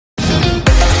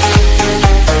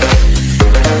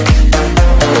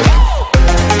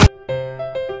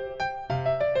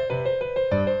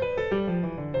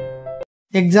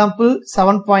example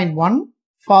 7.1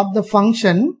 for the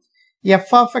function f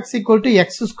of x equal to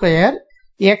x square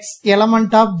x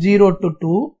element of 0 to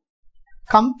 2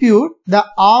 compute the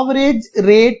average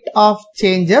rate of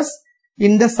changes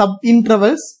in the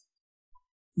subintervals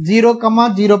 0,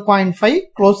 0.5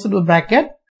 closed bracket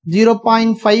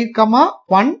 0.5,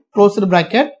 1 closed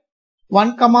bracket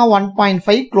 1,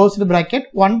 1.5 closed bracket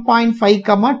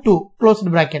 1.5, 2 closed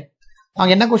bracket.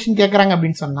 அவங்க என்ன question கேக்குறாங்க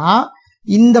அப்படினு சொன்னா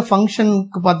இந்த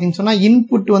ஃபங்க்ஷனுக்கு பாத்தீங்கன்னா சொன்னா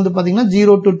input வந்து பாத்தீங்கன்னா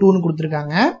 0 to 2 னு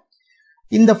கொடுத்திருக்காங்க.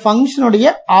 இந்த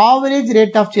ஃபங்க்ஷனுடைய ஆவரேஜ்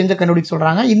ரேட் ஆஃப் சேஞ்ச கண்டுபிடிக்க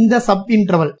சொல்றாங்க. இந்த சப்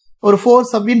இன்டர்வல் ஒரு 4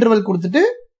 சப் இன்டர்வல் கொடுத்துட்டு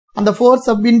அந்த 4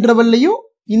 சப் இன்டர்வல்லையும்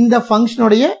இந்த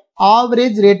ஃபங்க்ஷனுடைய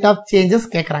ஆவரேஜ் ரேட் ஆஃப் சேஞ்சஸ்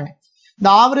கேக்குறாங்க. இந்த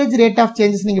ஆவரேஜ் ரேட் ஆஃப்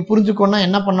சேஞ்சஸ் நீங்க புரிஞ்சுக்கணும்னா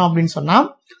என்ன பண்ணணும் அப்படின்னு சொன்னா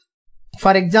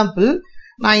ஃபார் எக்ஸாம்பிள்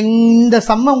நான் இந்த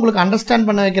சம்ம உங்களுக்கு அண்டர்ஸ்டாண்ட்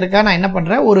பண்ண வைக்கிறதுக்காக நான் என்ன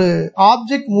பண்றேன் ஒரு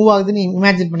ஆப்ஜெக்ட் மூவ் ஆகுதுன்னு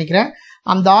இமேஜின் பண்ணிக்கிறேன்.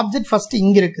 அந்த ஆப்ஜெக்ட் ஃபர்ஸ்ட்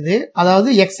இங்க இருக்குது, அதாவது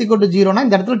x = 0 னா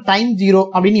இந்த இடத்துல டைம் 0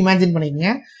 அப்படின்னு இமேஜின்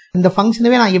பண்ணிக்கங்க. இந்த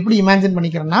ஃபங்க்ஷனவே நான் எப்படி இமேஜின்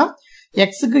பண்ணிக்கிறேன்னா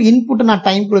x க்கு இன்புட் நான்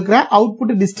டைம் கொடுக்குறேன்,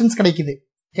 அவுட்புட் டிஸ்டன்ஸ் கிடைக்குது.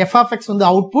 f of x வந்து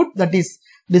output that is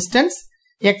distance,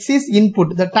 x is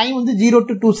input. the time வந்து 0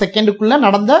 to 2 செகண்டுக்குள்ள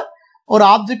நடந்த ஒரு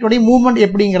ஆப்ஜெக்டோட மூவ்மெண்ட்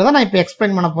எப்படிங்கறத நான் இப்போ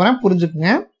எக்ஸ்பிளைன் பண்ண போறேன்,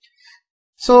 புரிஞ்சுக்குங்க.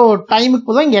 சோ டைமுக்கு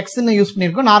பொதுவா இங்க x ன்னு யூஸ்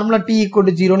பண்ணிருக்கோம். நார்மலா t =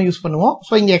 0 ன்னு யூஸ் பண்ணுவோம்.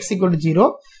 சோ இங்க x = 0.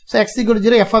 So x =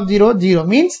 0 f of 0 0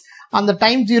 means அந்த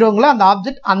டைம் 0ங்கல அந்த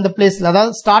ஆப்ஜெக்ட் அந்த பிளேஸ்ல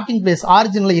அதாவது ஸ்டார்டிங் பிளேஸ்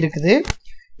ஆரிஜின்ல இருக்குது.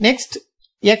 நெக்ஸ்ட்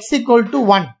x =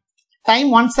 1 டைம்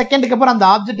 1 செகண்டுக்கு அப்புறம் அந்த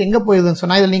ஆப்ஜெக்ட் எங்க போயிருதுன்னு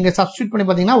சொன்னா இதுல நீங்க சப்ஸ்டிட்யூட் பண்ணி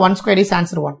பாத்தீங்கன்னா 1² is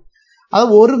answer 1.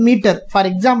 அதாவது 1 மீட்டர் ஃபார்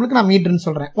எக்ஸாம்பிளுக்கு நான் மீட்டர்னு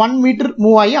சொல்றேன். 1 மீட்டர்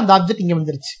மூவ் ஆகி அந்த ஆப்ஜெக்ட் இங்க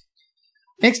வந்துருச்சு.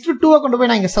 நெக்ஸ்ட் 2 கொண்டு போய்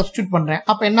நான் இங்க சப்ஸ்டிட்யூட் பண்றேன்.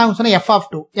 அப்ப என்ன ஆகும் சொன்னா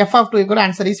f of 2 equal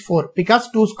answer is 4 because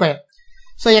 2².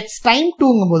 So x time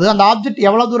 2ங்கும்போது அந்த ஆப்ஜெக்ட்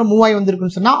எவ்வளவு தூரம் மூவ் ஆகி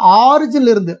வந்திருக்குன்னு சொன்னா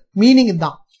ஆரிஜின்ல இருந்து மீனிங்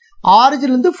இதுதான்.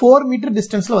 ஆரிஜின்ல இருந்து 4 மீட்டர்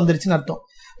டிஸ்டன்ஸ்ல வந்துருச்சுன்னு அர்த்தம்.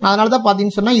 அதனால தான்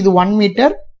பாத்தீங்கன்னு சொன்னா இது 1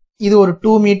 மீட்டர், இது ஒரு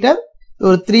 2 மீட்டர், இது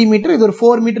ஒரு 3 மீட்டர், இது ஒரு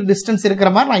 4 மீட்டர் டிஸ்டன்ஸ்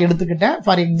இருக்கிற மாதிரி நான் எடுத்துக்கிட்டேன்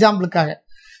ஃபார் எக்ஸாம்பிளுக்காக.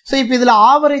 சோ இப்போ இதுல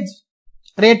ஆவரேஜ்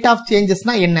ரேட் ஆஃப்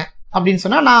சேஞ்சஸ்னா என்ன அப்படின்னு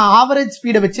சொன்னா நான் ஆவரேஜ்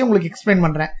ஸ்பீடை வச்சு உங்களுக்கு எக்ஸ்பிளைன்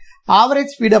பண்றேன்.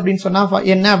 ஆவரேஜ் ஸ்பீடு அப்படின்னு சொன்னா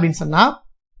என்ன அப்படின்னு சொன்னா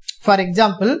ஃபார்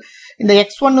எக்ஸாம்பிள் இந்த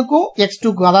x1க்கும்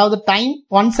x2க்கும் அதாவது டைம்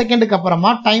 1 செகண்டுக்கு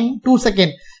அப்புறமா டைம் 2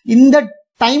 செகண்ட் இந்த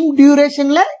டைம்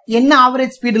டியூரேஷன்ல என்ன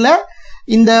ஆவரேஜ் ஸ்பீடுல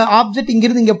இந்த ஆப்ஜெக்ட்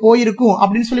இங்கிருந்து இங்க போயிருக்கும்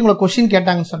அப்படின்னு சொல்லி உங்களுக்கு கொஸ்டின்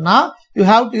கேட்டாங்கன்னு சொன்னா you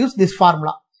have to use this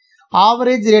formula.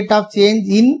 Average rate of change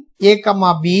in a,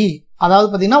 b அதாவது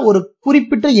பாத்தீங்கன்னா ஒரு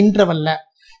குறிப்பிட்ட இன்டர்வல்ல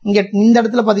இங்க இந்த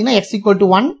இடத்துல பாத்தீங்கன்னா x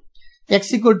 = 1 x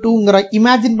 = 2ங்கற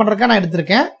இமேஜின் பண்றதுக்காக நான்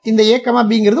எடுத்திருக்கேன். இந்த a,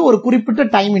 bங்கிறது ஒரு குறிப்பிட்ட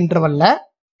time இன்டர்வல்ல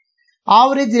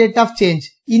average rate of change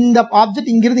இந்த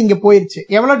ஆப்ஜெக்ட் இங்கிருந்து இங்க போயிருச்சு.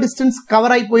 எவ்வளவு டிஸ்டன்ஸ்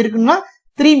கவர் ஆகி போயிருக்குன்னா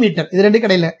 3 மீட்டர். இது ரெண்டு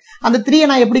கடையில அந்த 3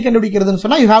 நான் எப்படி கண்டுபிடிக்கிறதுன்னு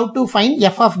சொன்னா you have to find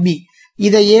f of b.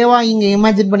 இத a-வா இங்க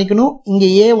இமேஜின் பண்ணிக்கணும், இங்க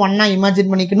a 1-ஆ இமேஜின்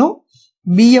பண்ணிக்கணும்,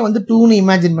 b வந்து 2 னு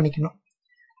இமேஜின் பண்ணிக்கணும்.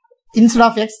 instead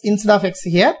of x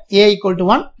here a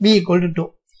 = 1 b = 2.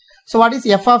 so what is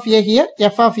f of a here?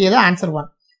 f of a the answer 1,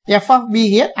 f of b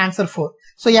here answer 4.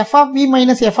 so f of b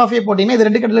minus f of a போட்டீங்கன்னா இது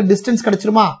ரெண்டு கடையில distance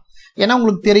கிடைச்சிருமா? ஏன்னா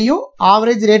உங்களுக்கு தெரியும்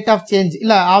average rate of change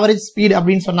இல்ல average speed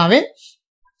அப்படின்னு சொன்னாவே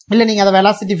இல்ல நீங்க அத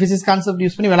வெலாசிட்டி பிசிக்ஸ் கான்செப்ட்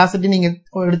யூஸ் பண்ணி வெலாசிட்டி நீங்க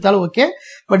எடுத்தாலும் ஓகே.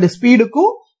 பட்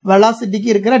ஸ்பீடுக்கும் வெலாசிட்டிக்கு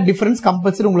இருக்கிற டிஃபரன்ஸ்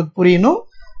கம்பல்சரி உங்களுக்கு புரியணும்.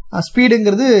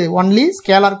 ஸ்பீடுங்கிறது only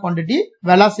scalar quantity,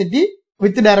 velocity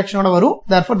with டைரக்ஷனோட வரும்.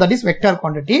 therefore that is vector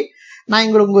quantity. நான்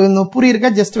உங்களுக்கு புரியிருக்க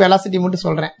ஜஸ்ட் வெலாசிட்டி மட்டும்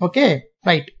சொல்றேன். Okay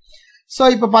right. சோ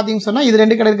இப்போ பாத்தீங்க சொன்னா இது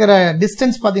ரெண்டு கடை இருக்கிற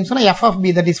டிஸ்டன்ஸ் பாத்தீங்க சொன்னா f of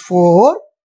b that is 4,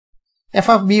 f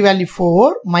of b value 4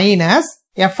 minus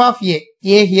f of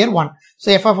a here 1. so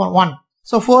f of 1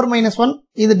 so 4 minus 1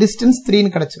 இது டிஸ்டன்ஸ் 3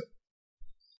 னு கிடைச்சிரும்.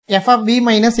 f of b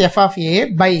minus f of a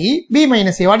by b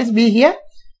minus a. what is b here?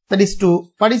 that is 2.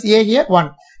 what is a here?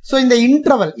 1. so இந்த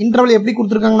interval எப்படி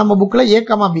கொடுத்திருக்காங்க நம்ம புக்ல a,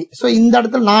 b. so இந்த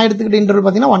இடத்துல நான் எடுத்துக்கிட்ட இன்டர்வல்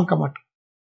பாத்தீங்கன்னா 1, 2.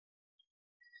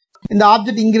 இந்த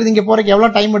ஆப்ஜெக்ட் இங்கிருந்து இங்க போறதுக்கு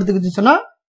எவ்வளவு டைம் எடுத்துக்கிச்சு சொன்னா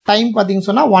டைம் பாத்தீங்க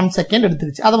சொன்னா 1 செகண்ட்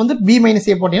எடுத்துக்கிச்சு. அதை வந்து b minus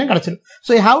a போட்டீங்கன்னா கிடைச்சிடும். so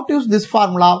you have to use this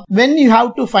formula when you have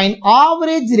to find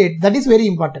average rate. that is very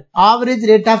important. average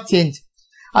rate of change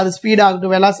அது ஸ்பீட்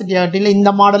ஆகட்டும் வெலாசிட்டி ஆகட்டும் இல்ல இந்த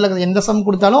மாடல்ல எந்த சம்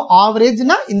கொடுத்தாலும்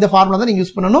ஆவரேஜ்னா இந்த ஃபார்முலா தான் நீங்க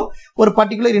யூஸ் பண்ணணும். ஒரு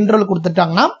பர்டிகுலர் இன்டர்வல்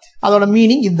கொடுத்துட்டாங்கன்னா அதோட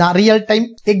மீனிங் இதுதான். ரியல் டைம்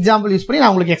எக்ஸாம்பிள் யூஸ் பண்ணி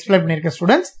நான் உங்களுக்கு எக்ஸ்பிளைன் பண்ணிருக்கேன்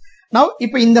ஸ்டூடெண்ட்ஸ். நவ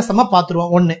இப்போ இந்த சம்ம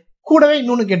பாத்துருவோம். ஒன்னு கூடவே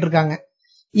இன்னொன்னு கேட்டிருக்காங்க.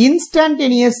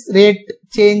 instantaneous rate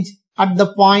change at the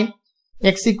point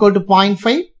x =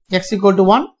 0.5, x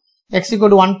 = 1, x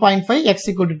 = 1.5, x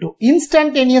 = 2.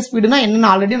 instantaneous speedனா என்னன்னு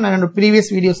ஆல்ரெடி நான் previous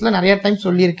வீடியோஸ்ல நிறைய டைம்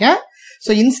சொல்லியிருக்கேன்.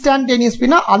 சோ இன்ஸ்டன்டேனியஸ்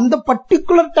ஸ்பீட்னா அந்த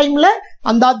பர்టిక్యులர் டைம்ல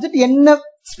அந்த ஆப்ஜெக்ட் என்ன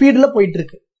ஸ்பீட்ல போயிட்டு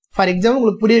இருக்கு. ஃபார் எக்ஸாம்பிள்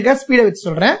உங்களுக்கு புரியுற ஸ்பீடை வச்சு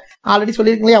சொல்றேன். ஆல்ரெடி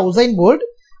சொல்லிருக்கீங்களா உசைன் போல்ட்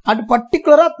அது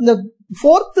பர்టిక్యులரா இந்த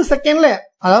 4th செகண்ட்ல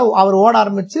அதாவது அவர் ஓட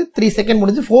ஆரம்பிச்சு 3 செகண்ட்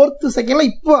முடிஞ்சு 4th செகண்ட்ல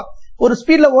இப்போ ஒரு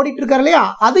ஸ்பீட்ல ஓடிட்டு இருக்காரு இல்லையா,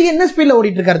 அது என்ன ஸ்பீட்ல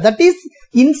ஓடிட்டு இருக்காரு, that is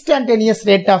instantaneous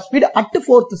rate of speed at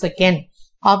 4th second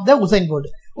of the Usain Bolt.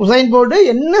 Usain Bolt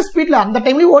என்ன ஸ்பீட்ல அந்த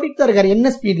டைம்லயே ஓடிட்டு தான் இருக்காரு, என்ன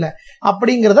ஸ்பீட்ல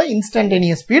அப்படிங்கறத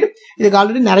இன்ஸ்டன்டேனியஸ் ஸ்பீட். இதுக்கு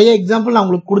ஆல்ரெடி நிறைய எக்ஸாம்பிள் நான்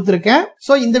உங்களுக்கு கொடுத்துருக்கேன்.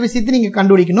 சோ இந்த விஷயத்தை நீங்க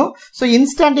கண்டுபிடிக்கணும். So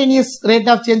instantaneous rate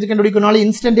of change கண்டுபிடிக்கணும்,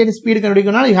 இன்ஸ்டன்டேனியஸ் ஸ்பீட்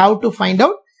கண்டுபிடிக்கணும், you have to find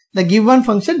out the given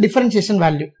function differentiation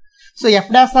value. So f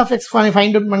dash of x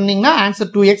find out பண்ணீங்கன்னா ஆன்சர்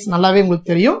 2x நல்லாவே உங்களுக்கு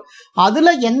தெரியும்.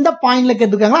 அதுல எந்த பாயிண்ட்ல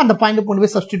கேட்டிருக்காங்களோ அந்த பாயிண்ட் கொண்டு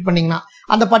போய் சப்ஸ்டிட்யூட் பண்ணீங்கன்னா,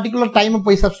 அந்த பர்டிகுலர் டைம்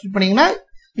போய் சப்ஸ்டிட்யூட் பண்ணீங்கன்னா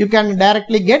you can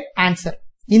directly get answer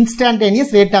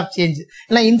instantaneous rate of change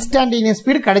இல்ல இன்ஸ்டன்டேனியஸ்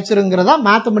ஸ்பீட் கிடைச்சிருங்கிறதா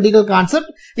மேத்தமெட்டிக்கல் கான்செப்ட்.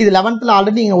 இது 11th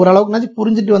ஆல்ரெடி நீங்க ஓரளவுக்கு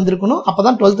புரிஞ்சுட்டு வந்திருக்கணும்,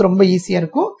 அப்பதான் 12th ரொம்ப ஈஸியா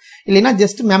இருக்கும். இல்லைன்னா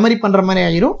ஜஸ்ட் மெமரி பண்ற மாதிரி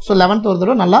ஆயிரும். சோ 11th ஒரு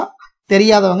தடவை நல்லா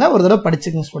தெரியாதவங்க ஒரு தடவை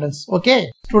படிச்சுக்கோங்க students. Okay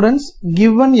students,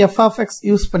 given f of x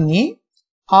use பண்ணி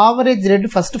average rate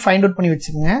first find out பண்ணி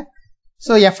வச்சுக்கோங்க.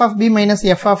 So f of b minus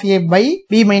f of a by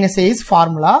b minus a is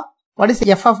formula. What is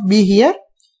f of b here?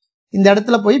 இந்த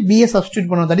இடத்துல போய் b substitute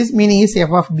பண்ணுவோம். That is meaning is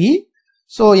f of b.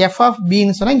 So f of b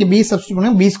ன்னு சொன்னா இங்க b substitute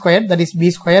பண்ணுவோம். b square, that is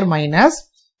b square minus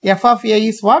f of a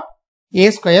is what? a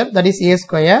square, that is a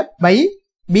square by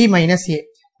b minus a.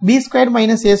 b square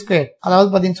minus a square அதாவது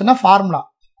பாத்தீங்கன்னா சொன்னா formula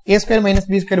a square minus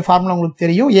b square formula உங்களுக்கு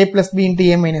தெரியும். a plus b into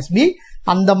a minus b.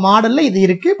 அந்த மாடல்ல இது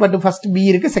இருக்கு, but first b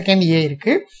இருக்கு, செகண்ட் a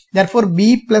இருக்கு. Therefore b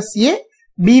plus a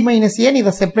b minus a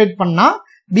இதை செப்பரேட் பண்ணா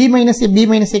b minus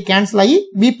a கேன்சல் ஆகி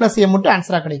b plus a மட்டும்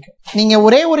ஆன்சரா கிடைக்கும். நீங்க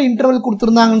ஒரே ஒரு இன்டர்வல்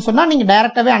கொடுத்திருந்தாங்கன்னு சொன்னா நீங்க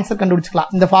டைரக்டாவே ஆன்சர் கண்டுபிடிச்சுக்கலாம்.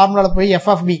 இந்த ஃபார்முலால போய் f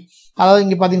of b அதாவது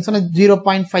இங்க பாத்தீங்கன்னா சொன்னா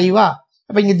 0.5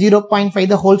 அப்ப இங்க 0.5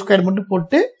 த ஹோல் ஸ்கொயர் மட்டும்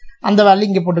போட்டு அந்த வேல்யூ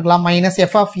இங்க போட்டுக்கலாம். மைனஸ்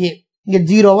f of a இங்க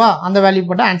 0 அந்த வேல்யூ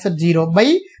போட்டா ஆன்சர் 0 பை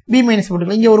b மைனஸ்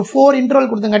போட்டுக்கலாம். இங்க ஒரு 4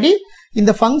 இன்டர்வல் கொடுத்தங்காட்டி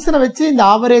இந்த ஃபங்க்ஷனை வச்சு இந்த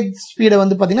ஆவரேஜ் ஸ்பீடை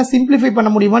பாத்தீங்கன்னா சிம்பிளிஃபை பண்ண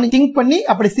முடியுமான்னு திங்க் பண்ணி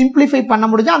அப்படி சிம்பிளிஃபை பண்ண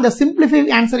முடிஞ்சா அந்த சிம்பிளிஃபை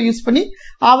ஆன்சர் யூஸ் பண்ணி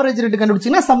ஆவரேஜ் ரேட்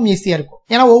கண்டுபிடிச்சீங்கன்னா சம் ஈஸியா இருக்கும்.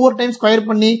 ஏன்னா ஒவ்வொரு டைம் ஸ்கொயர்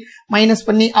பண்ணி மைனஸ்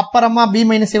பண்ணி அப்புறமா b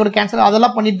மைனஸ் கூட கேன்சல்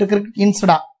அதெல்லாம் பண்ணிட்டு இருக்கிறதுக்கு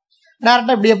இன்ஸ்டா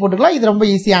டைரக்டா இப்படியே போட்டுக்கலாம். இது ரொம்ப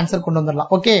ஈஸியா ஆன்சர் கொண்டு வந்துடலாம்.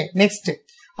 ஓகே நெக்ஸ்ட்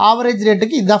ஆவரேஜ்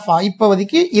ரேட்டுக்கு இதான்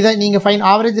இப்போதைக்கு இதை நீங்க ஃபைன்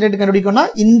ஆவரேஜ் ரேட் கண்டுபிடிக்கணும்னா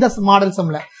இந்த மாடல்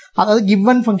சம்ல அதாவது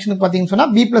கிவன் ஃபங்க்ஷனுக்கு பாத்தீங்கன்னா சொன்னா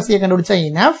b plus a கண்டுபிடிச்சா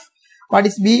enough. What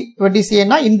is b? What is a?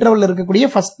 Interval இருக்கக்கூடிய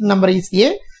first number is a,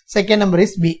 second number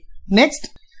is b. Next,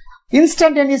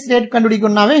 instantaneous rate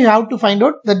கண்டுபிடிக்கணும்னாவே you have to find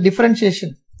out the differentiation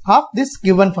of this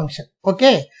given function.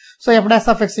 Okay. So f dash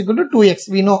of x equal to 2x.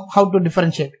 We know how to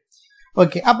differentiate.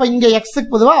 Okay. அப்ப இங்க x க்கு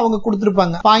பொதுவா அவங்க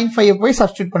கொடுத்திருப்பாங்க 0.5 போய்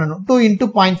substitute பண்ணணும். 2 into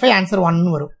 0.5 answer 1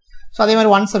 வரும். So அதே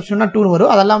மாதிரி 1 சப்ஸ்டிட்யூட்னா 2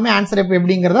 வரும். அதெல்லாமே ஆன்சர்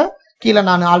எப்படிங்கறத கீழே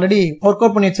நான் ஆல்ரெடி ஒர்க்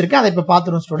அவுட் பண்ணி வச்சிருக்கேன். அதை இப்ப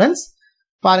பாத்துறோம் ஸ்டூடெண்ட்ஸ்.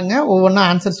 பாருங்க ஒவ்வொன்னா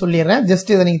ஆன்சர் சொல்லிடுறேன், ஜஸ்ட்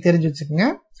இதை நீங்க தெரிஞ்சு வச்சுக்கோங்க.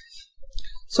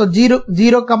 சோ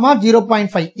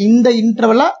 0,0.5 இந்த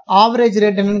இன்டர்வல்ல ஆவரேஜ்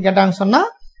ரேட் என்னன்னு கேட்டாங்க சொன்னா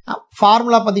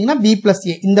ஃபார்முலா பாத்தீங்கன்னா b plus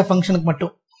a இந்த ஃபங்க்ஷனுக்கு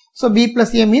மட்டும். So b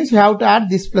plus a means you have to add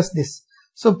this plus this.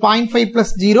 So 0.5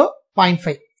 plus 0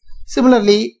 0.5.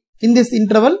 Similarly in this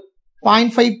interval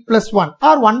 0.5 plus 1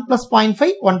 or 1 plus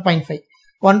 0.5 1.5.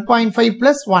 1.5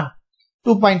 plus 1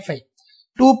 2.5.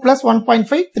 2 plus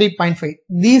 1.5 3.5.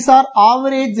 These are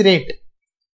average rate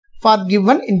for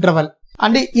given interval.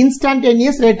 And the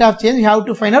instantaneous rate of change you have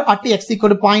to find out at x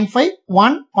equal to 0.5,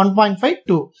 1, 1.5,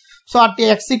 2. So at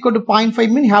x equal to 0.5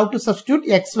 means you have to substitute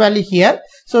x value here.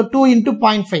 So 2 into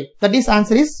 0.5, that is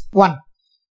answer is 1.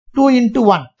 2 into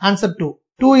 1, answer 2.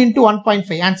 2 into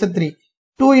 1.5, answer 3.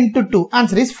 2 into 2,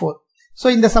 answer is 4. So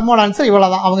இந்த சம்மோட answer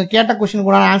இவ்வளவுதான். அவங்க கேட்ட question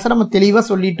கூட answer நம்ம தெளிவா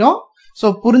சொல்லிட்டோம். So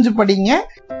புரிஞ்சு படிங்க.